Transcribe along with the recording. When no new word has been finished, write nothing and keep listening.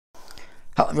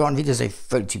Hello everyone, this is a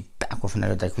 32 back with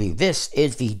another deck review. This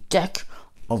is the Deck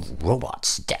of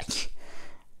Robots deck.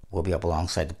 We'll be up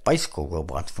alongside the Bicycle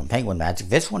Robots from Penguin Magic.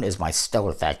 This one is my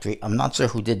Stellar Factory. I'm not sure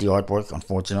who did the artwork,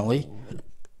 unfortunately.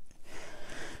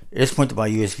 It is printed by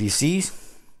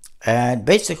USB-Cs. And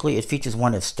basically it features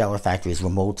one of Stellar Factory's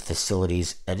remote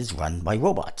facilities that is run by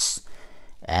robots.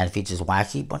 And it features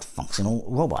wacky but functional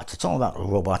robots. It's all about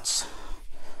robots.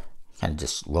 Kind of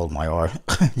just rolled my R.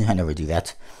 I never do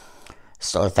that.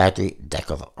 Stellar Factory,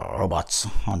 deck of robots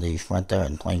on the front there,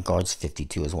 and playing cards,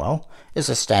 52 as well. It's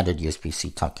a standard USB-C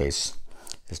tuck case.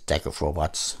 This deck of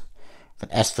robots. An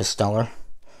S for Stellar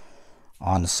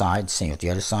on the side, same with the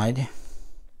other side.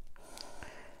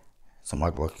 Some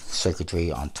artwork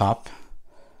circuitry on top.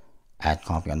 Add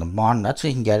copy on the bottom. That's where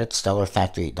you can get it,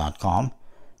 stellarfactory.com.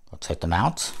 Let's hit them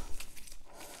out.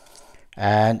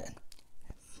 And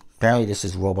apparently this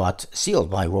is robot,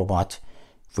 sealed by Robot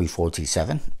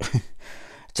 3427.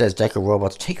 It says Deck of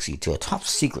Robots takes you to a top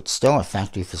secret Stellar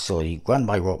Factory facility run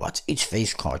by robots. Each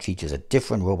face card features a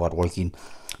different robot working,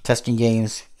 testing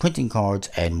games, printing cards,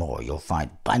 and more. You'll find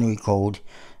binary code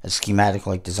and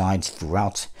schematic-like designs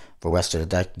throughout the rest of the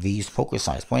deck. These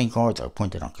poker-sized playing cards are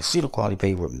printed on casino quality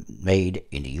paper made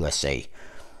in the USA.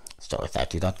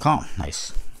 StellarFactory.com.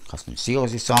 Nice custom seal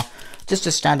as you saw. Just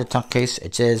a standard tuck case.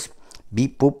 It says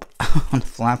beep boop on the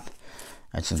flap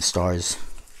and some stars.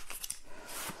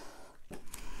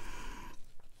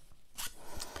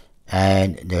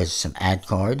 And there's some ad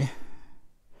card.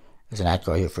 There's an ad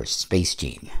card here for Space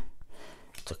Team.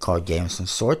 It's a card game of some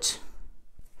sort.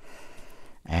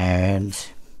 And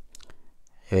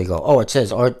here we go. Oh, it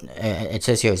says art. It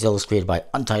says here it's illustrated by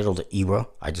Untitled Era.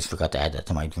 I just forgot to add that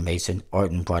to my information.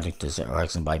 Art and product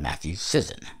direction by Matthew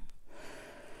Sisson.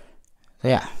 So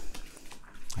yeah,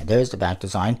 and there's the back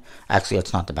design. Actually,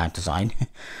 it's not the back design.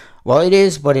 Well, it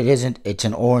is, but it isn't. It's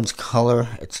an orange color.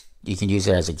 You can use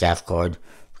it as a gaff card.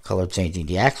 Color changing.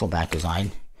 The actual back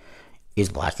design is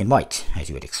black and white, as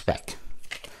you would expect,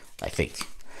 I think.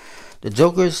 The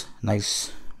Jokers,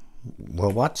 nice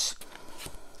robots.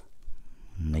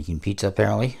 Making pizza,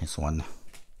 apparently. This one,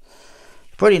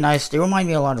 pretty nice. They remind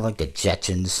me a lot of like the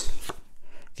Jetsons,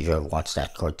 if you've ever watched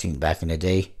that cartoon back in the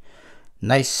day.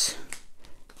 Nice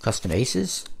custom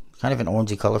aces. Kind of an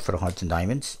orangey color for the hearts and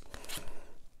diamonds.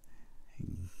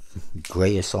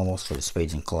 Grayish almost for the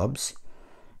spades and clubs.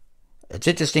 It's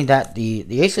interesting that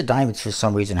the Ace of Diamonds for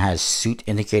some reason has suit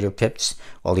indicator pips,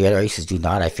 while the other aces do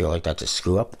not. I feel like that's a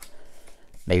screw up.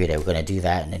 Maybe they were going to do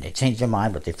that and then they changed their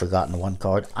mind, but they've forgotten the one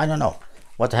card. I don't know.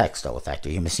 What the heck, Stellar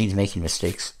Factory? Your machine's making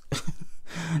mistakes.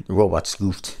 The robot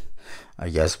scoofed, I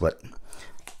guess, but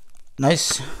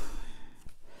nice.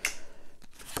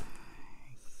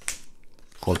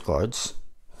 Cold cards.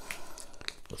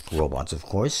 With robots, of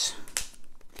course.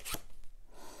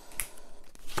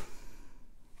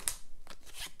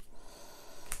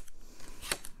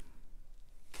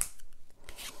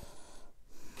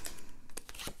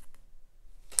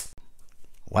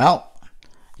 Well,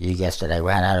 you guessed it, I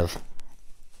ran out of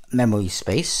memory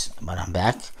space, but I'm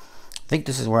back. I think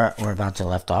this is where we're about to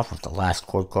left off with the last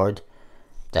core card.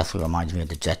 Definitely reminds me of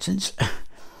the Jetsons.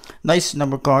 Nice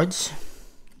number cards.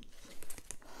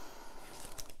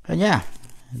 And yeah,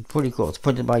 pretty cool. It's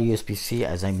printed by USB-C,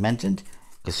 as I mentioned.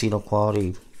 Casino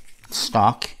quality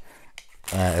stock.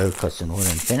 Air cuts in order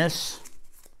and finish.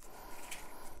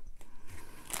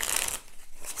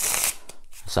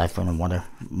 Aside from one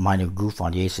minor goof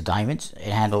on the Ace of Diamonds,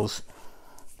 it handles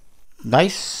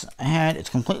nice, and it's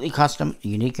completely custom,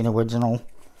 unique, and original.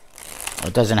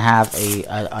 It doesn't have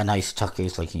a nice tuck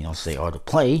case like, say, Art of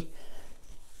Play,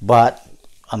 but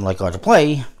unlike Art of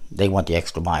Play, they went the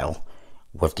extra mile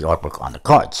with the artwork on the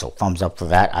card. So thumbs up for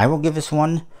that. I will give this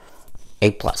one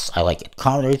A+. I like it.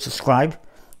 Comment, rate, subscribe.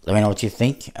 Let me know what you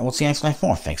think, and we'll see you next time.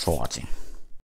 Thanks for watching.